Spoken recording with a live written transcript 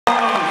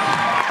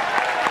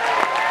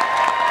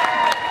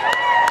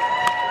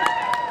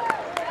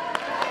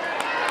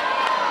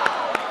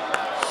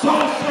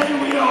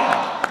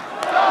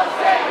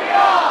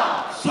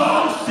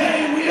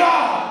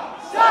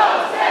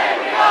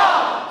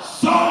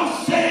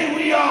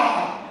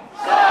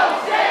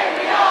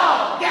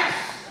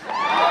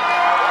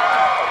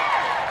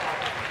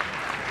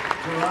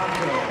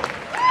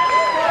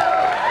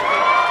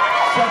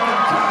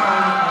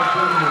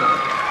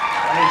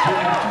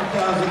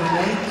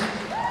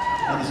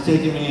it's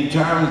taken me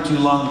entirely too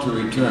long to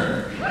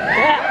return.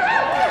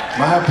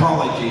 My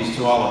apologies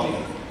to all of you,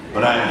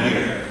 but I am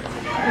here.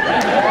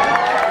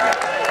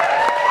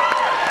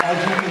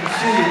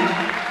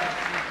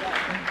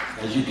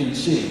 As you can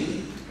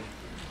see,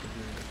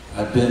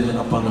 I've been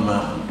up on the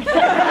mountain.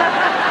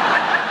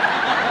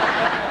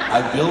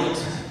 I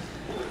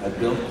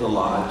built the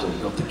lodge, I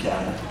built the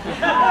cabin.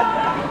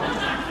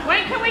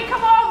 When can we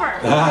come over?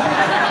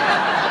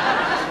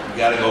 You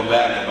gotta go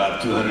back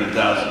about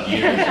 200,000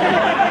 years.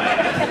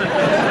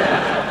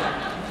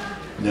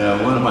 No,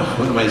 one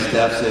of my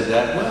staff said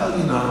that, well,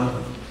 you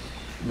know,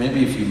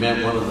 maybe if you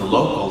met one of the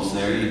locals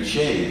there, you'd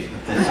shave.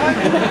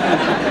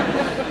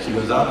 She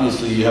goes,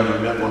 obviously you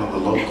haven't met one of the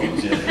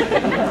locals yet.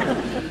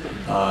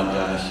 Oh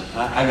gosh,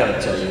 I gotta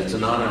tell you, it's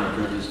an honor and a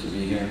privilege to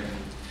be here.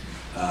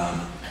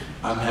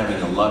 I'm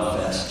having a love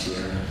fest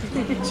here.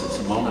 Since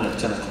the moment at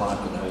 10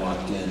 o'clock when I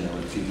walked in, there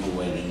were people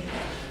waiting.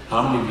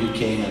 How many of you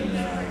came and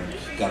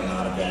got an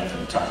autograph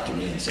and talked to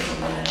me and said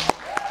hello?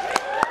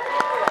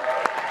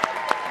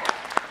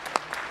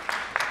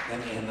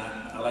 And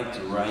I like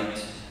to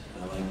write,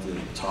 I like to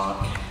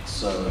talk,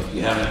 so if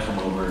you haven't come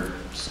over,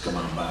 just come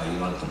on by. You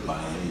don't have to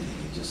buy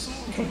anything, you just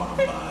come on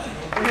by.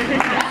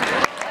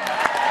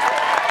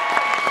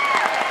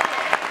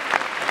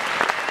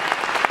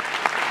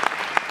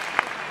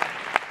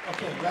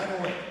 Okay, right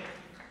away,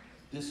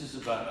 this is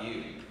about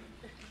you.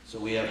 So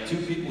we have two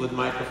people with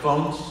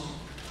microphones.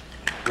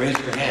 Raise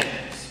your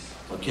hands,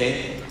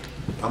 okay?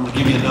 I'm gonna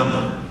give you a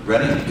number.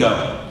 Ready?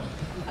 Go.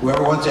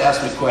 Whoever wants to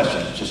ask me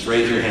questions, just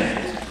raise your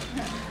hand.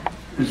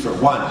 Who's for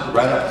one?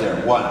 Right up there.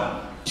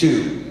 1,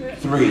 2,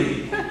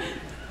 3,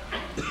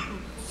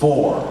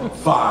 4,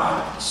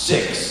 5,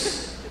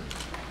 6.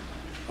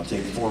 I'll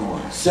take 4 more.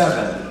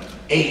 7,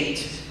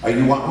 8. Are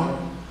you want one?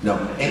 No.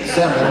 8,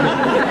 7.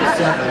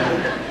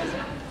 7.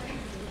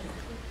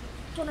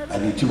 I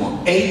need 2 more.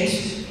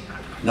 8,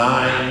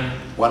 9.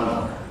 1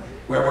 more.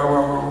 Where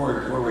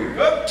were we?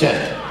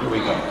 10. Here we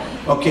go.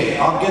 Okay,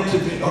 I'll get to,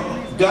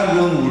 God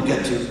willing, we'll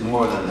get to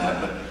more than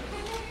that, but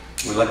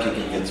we're lucky we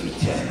can get through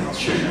 10. I'll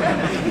show you what I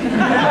mean.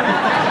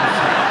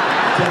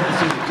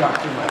 Tendency to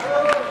talk too much.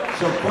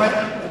 So,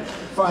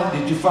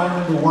 did you find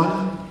number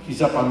 1?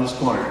 He's up on this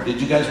corner.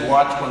 Did you guys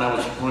watch when I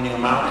was pointing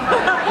him out?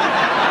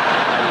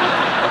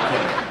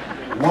 Okay.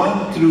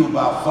 1 through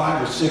about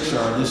 5 or 6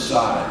 are on this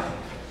side,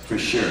 for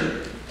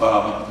sure.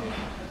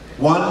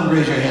 1,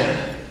 raise your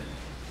hand.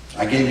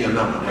 I gave you a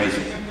number, raise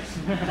it.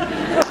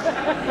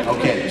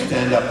 Okay,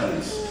 stand up,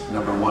 please.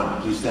 Number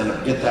 1, please stand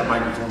up. Get that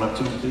microphone up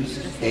to him, please.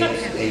 8.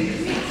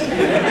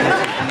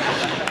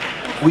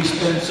 We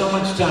spend so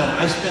much time.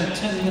 I spent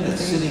 10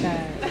 minutes sitting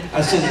there.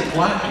 I said,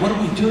 what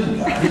are we doing,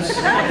 guys?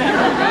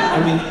 I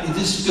mean,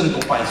 this is going to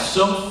go by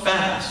so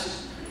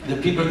fast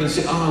that people are going to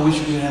say, oh, I wish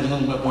we had a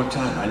little bit more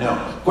time. I know.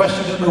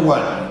 Question number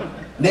 1.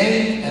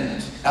 Name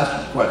and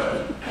ask the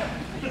question.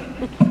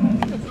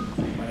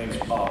 My name's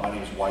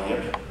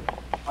Wyatt.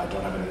 I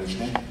don't have an age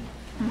name.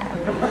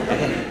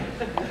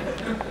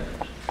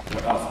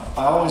 I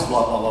always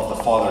love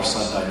the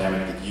father-son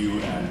dynamic that you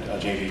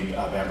and J.D.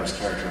 Bamber's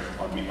character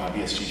on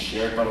BSG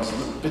shared, but I was a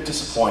little bit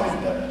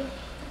disappointed that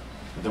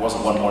there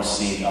wasn't one more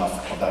scene of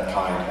that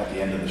kind at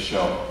the end of the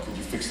show. Could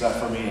you fix that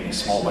for me in a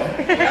small way?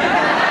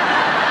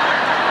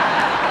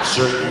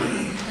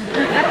 Certainly.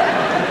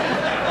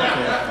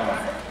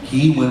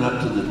 He went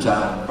up to the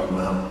top of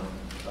Mount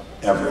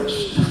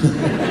Everest.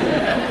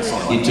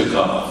 He took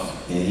off.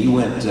 And he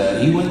went,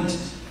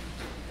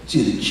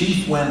 see, the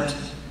chief went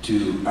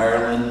to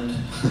Ireland,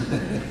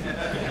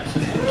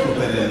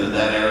 went into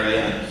that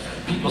area,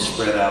 people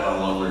spread out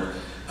all over.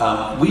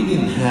 We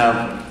didn't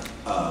have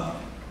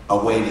a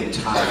way to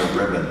tie a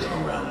ribbon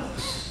around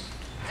this.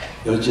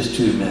 It was just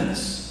too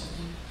immense.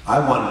 I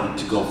wanted it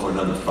to go for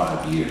another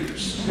 5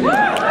 years.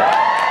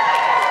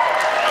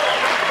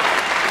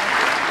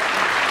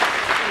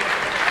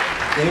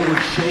 They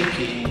were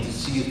shaking to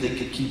see if they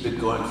could keep it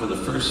going for the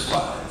first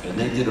 5, and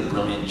they did a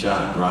brilliant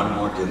job. Ron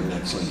Moore did an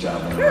excellent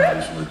job, and the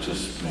writers were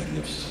just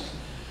magnificent.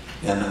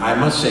 And I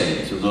must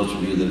say, to those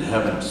of you that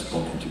haven't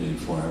spoken to me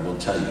before, I will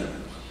tell you,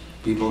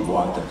 people have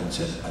walked up and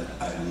said,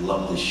 I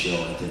love this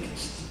show, I think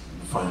it's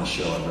the finest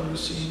show I've ever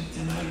seen,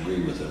 and I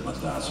agree with them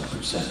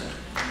 1,000%.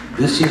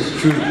 This is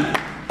truly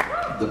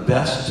the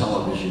best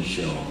television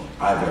show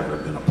I've ever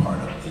been a part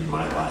of in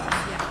my life.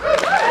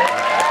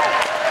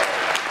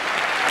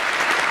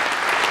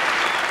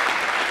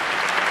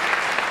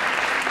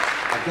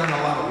 I've done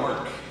a lot of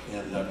work,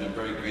 and I've been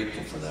very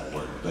grateful for that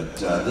work, but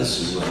this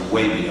is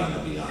way beyond the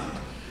beyond.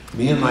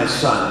 Me and my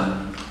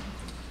son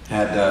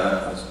had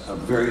a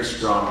very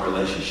strong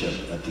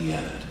relationship at the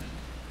end.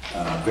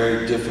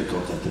 Very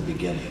difficult at the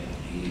beginning.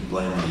 He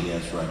blamed me,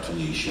 as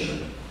rightfully he should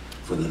have,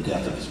 for the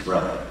death of his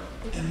brother,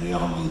 and we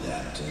all knew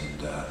that.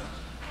 And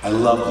I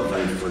love the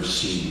very first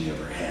scene we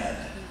ever had,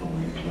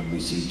 when we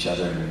see each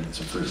other, and it's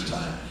the first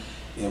time.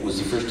 It was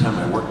the first time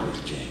I worked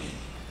with Jamie,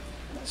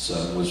 so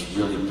it was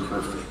really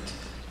perfect.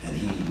 And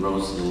he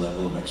rose to the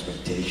level of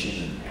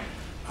expectation, and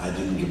I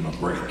didn't give him a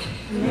break.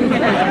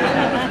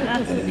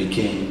 And it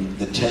became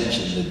the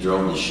tension that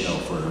drove the show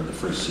for the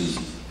first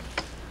season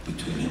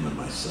between him and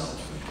myself.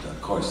 And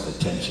of course, the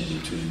tension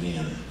between me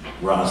and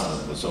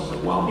Rosalind was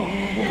overwhelming.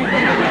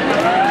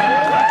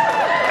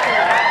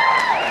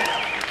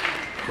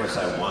 Of course,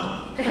 I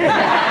won.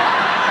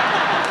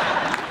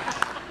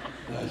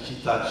 She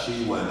thought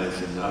she won. I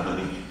said, no,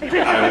 honey,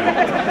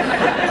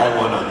 I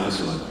won on this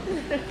one.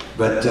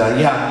 But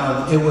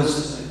yeah, it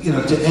was, you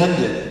know, to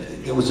end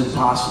it, it was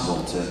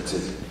impossible to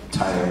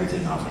tie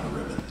everything off in a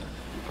ribbon.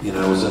 You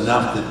know, it was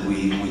enough that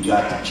we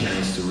got the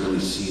chance to really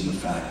see the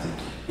fact that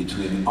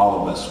between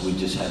all of us, we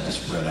just had to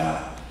spread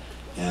out.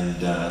 And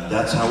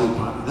that's how you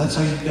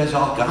guys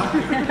all got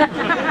here. You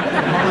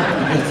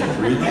guys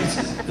realize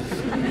it?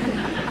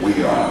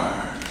 We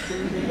are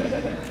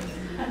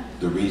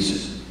the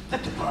reason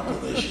that the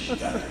population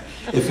got here.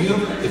 If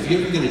you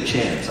ever get a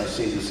chance, I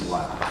say this a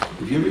lot,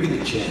 if you ever get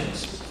a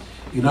chance,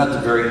 you're not the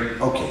very,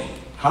 okay,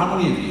 how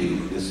many of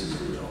you, this is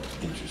a real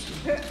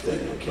interesting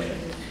thing, okay?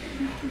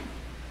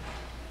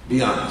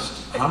 Be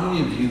honest, how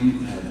many of you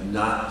have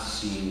not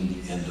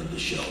seen the end of the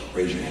show?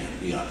 Raise your hand,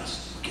 be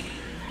honest. Okay.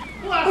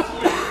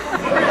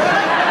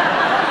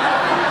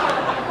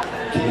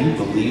 Can you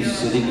believe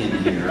sitting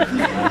in here